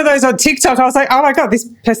 I got one of those on TikTok. I was like, oh my God, this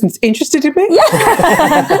person's interested in me. Yeah,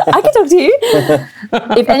 I can talk to you.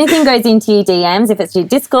 If anything goes into your DMs, if it's your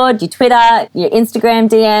Discord, your Twitter, your Instagram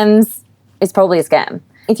DMs, it's probably a scam.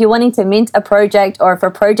 If you're wanting to mint a project, or if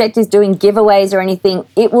a project is doing giveaways or anything,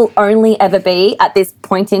 it will only ever be at this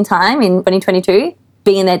point in time in 2022,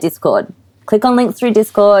 be in their Discord. Click on links through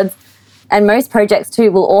Discords. And most projects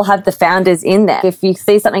too will all have the founders in there. If you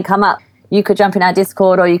see something come up, you could jump in our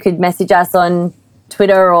Discord, or you could message us on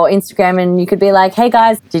Twitter or Instagram, and you could be like, hey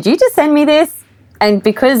guys, did you just send me this? And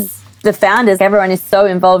because the founders, everyone is so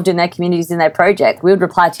involved in their communities, in their project, we would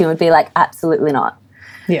reply to you and be like, absolutely not.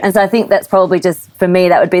 Yeah. And so I think that's probably just, for me,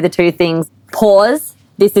 that would be the two things. Pause.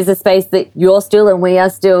 This is a space that you're still and we are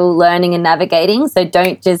still learning and navigating. So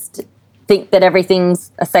don't just think that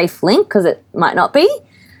everything's a safe link, because it might not be.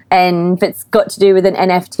 And if it's got to do with an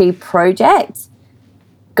NFT project,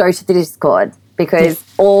 go to the Discord. Because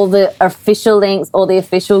all the official links, all the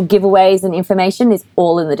official giveaways and information is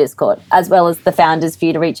all in the Discord, as well as the founders for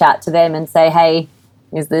you to reach out to them and say, hey,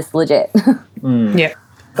 is this legit? Yeah.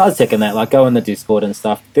 I'd second that. Like, go on the Discord and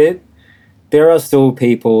stuff. There are still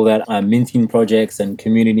people that are minting projects, and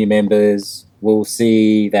community members will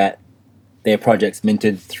see that their project's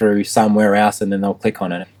minted through somewhere else, and then they'll click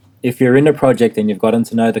on it. If you're in a project and you've gotten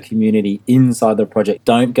to know the community inside the project,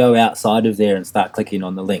 don't go outside of there and start clicking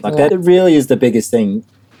on the link. Like, that really is the biggest thing.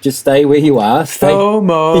 Just stay where you are.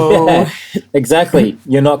 FOMO. Yeah, exactly.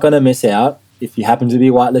 You're not going to miss out. If you happen to be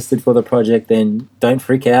whitelisted for the project, then don't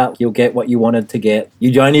freak out. You'll get what you wanted to get.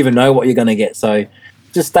 You don't even know what you're going to get. So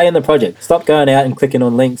just stay in the project. Stop going out and clicking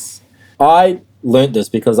on links. I learnt this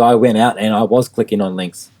because I went out and I was clicking on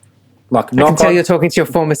links. Like, I can tell you're talking to your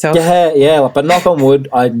former self. Yeah. But knock on wood,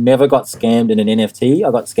 I never got scammed in an NFT.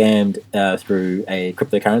 I got scammed through a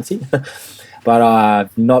cryptocurrency. But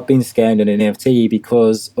I've not been scammed in an NFT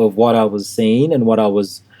because of what I was seeing and what I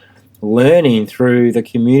was learning through the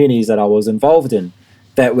communities that I was involved in,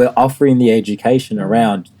 that were offering the education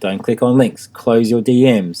around don't click on links, close your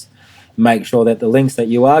DMs, make sure that the links that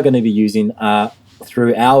you are going to be using are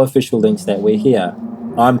through our official links that we're here.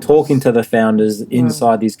 I'm talking to the founders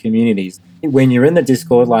inside these communities. When you're in the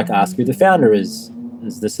Discord, like, ask who the founder is.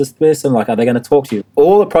 Is this person? Like, are they going to talk to you?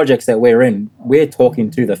 All the projects that we're in, we're talking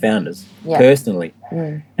to the founders personally.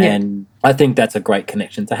 And I think that's a great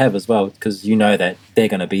connection to have as well, because you know that they're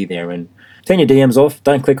going to be there. And turn your DMs off.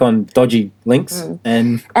 Don't click on dodgy links.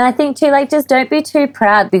 And I think too, like, just don't be too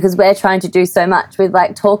proud, because we're trying to do so much with,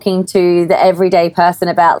 like, talking to the everyday person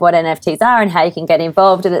about what NFTs are and how you can get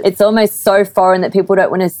involved. And it's almost so foreign that people don't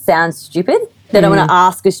want to sound stupid. They don't want to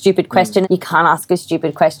ask a stupid question. You can't ask a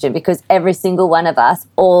stupid question, because every single one of us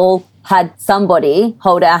all had somebody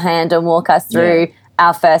hold our hand and walk us through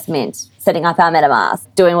our first mint, setting up our MetaMask,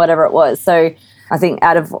 doing whatever it was. So I think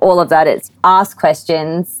out of all of that, it's ask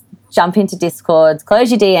questions, jump into Discords,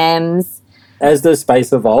 close your DMs. As the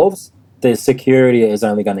space evolves, the security is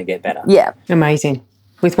only going to get better. Yeah. Amazing.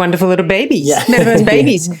 With wonderful little babies, metaverse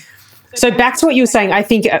babies. So back to what you were saying, I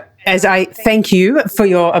think as I thank you for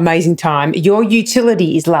your amazing time, your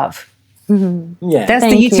utility is love. Yeah. That's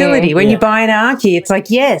the utility. When you buy an Archie, it's like,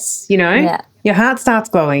 yes, you know, your heart starts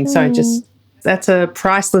glowing. So just, that's a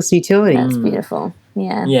priceless utility. That's beautiful.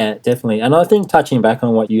 Yeah. Yeah, definitely. And I think, touching back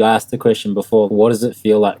on what you asked the question before, what does it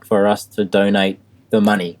feel like for us to donate the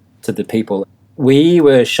money to the people? We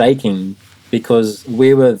were shaking because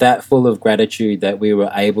we were that full of gratitude that we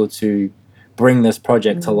were able to bring this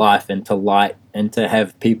project to life and to light, and to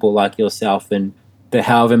have people like yourself and the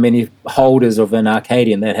however many holders of an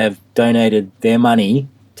Arcadian that have donated their money.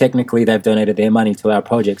 Technically, they've donated their money to our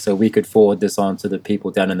project so we could forward this on to the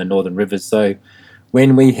people down in the Northern Rivers. So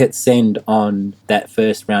when we hit send on that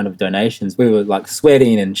first round of donations, we were like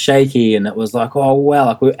sweating and shaky, and it was like, oh, wow,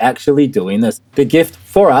 like, we're actually doing this. The gift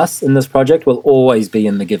for us in this project will always be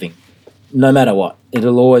in the giving. No matter what,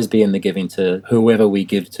 it'll always be in the giving to whoever we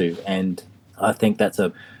give to. And I think that's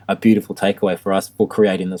a beautiful takeaway for us for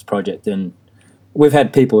creating this project. And we've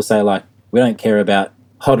had people say, like, we don't care about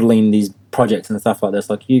hodling these projects and stuff like this.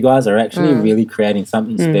 Like, you guys are actually really creating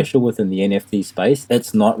something special within the NFT space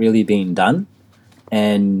that's not really being done.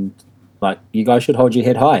 And, like, you guys should hold your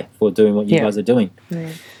head high for doing what you guys are doing.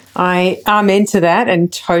 I amen to that,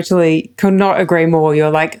 and totally could not agree more.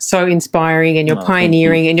 You're, like, so inspiring, and you're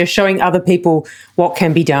pioneering, and you're showing other people what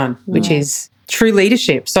can be done, which is true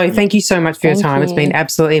leadership. So thank you so much for your time. It's been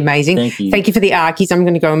absolutely amazing. Thank you for the Archies. I'm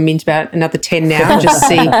going to go and mint about another 10 now and just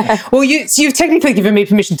see. Well, you've technically given me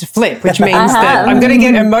permission to flip, which means that I'm going to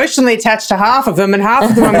get emotionally attached to half of them, and half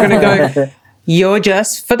of them I'm going to go, you're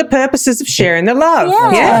just for the purposes of sharing the love.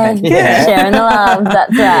 Yeah. Sharing the love.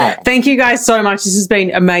 That's right. Thank you guys so much. This has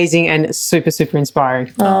been amazing and super, super inspiring.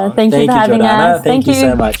 Thank you for having Jordana. us. Thank you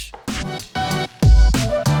so much.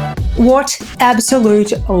 What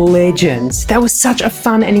absolute legends. That was such a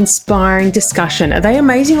fun and inspiring discussion. Are they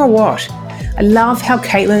amazing or what? I love how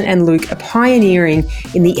Katlyn and Luke are pioneering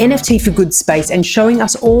in the NFT for good space and showing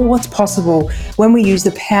us all what's possible when we use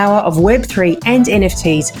the power of Web3 and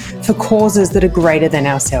NFTs for causes that are greater than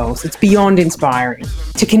ourselves. It's beyond inspiring.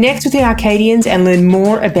 To connect with the Arcadians and learn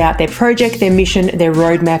more about their project, their mission, their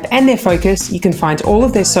roadmap, and their focus, you can find all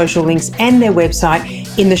of their social links and their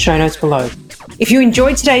website in the show notes below. If you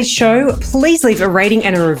enjoyed today's show, please leave a rating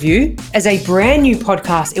and a review. As a brand new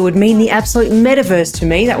podcast, it would mean the absolute metaverse to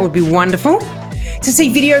me. That would be wonderful. To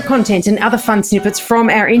see video content and other fun snippets from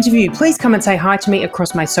our interview, please come and say hi to me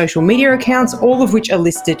across my social media accounts, all of which are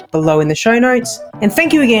listed below in the show notes. And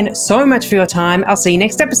thank you again so much for your time. I'll see you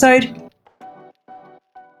next episode.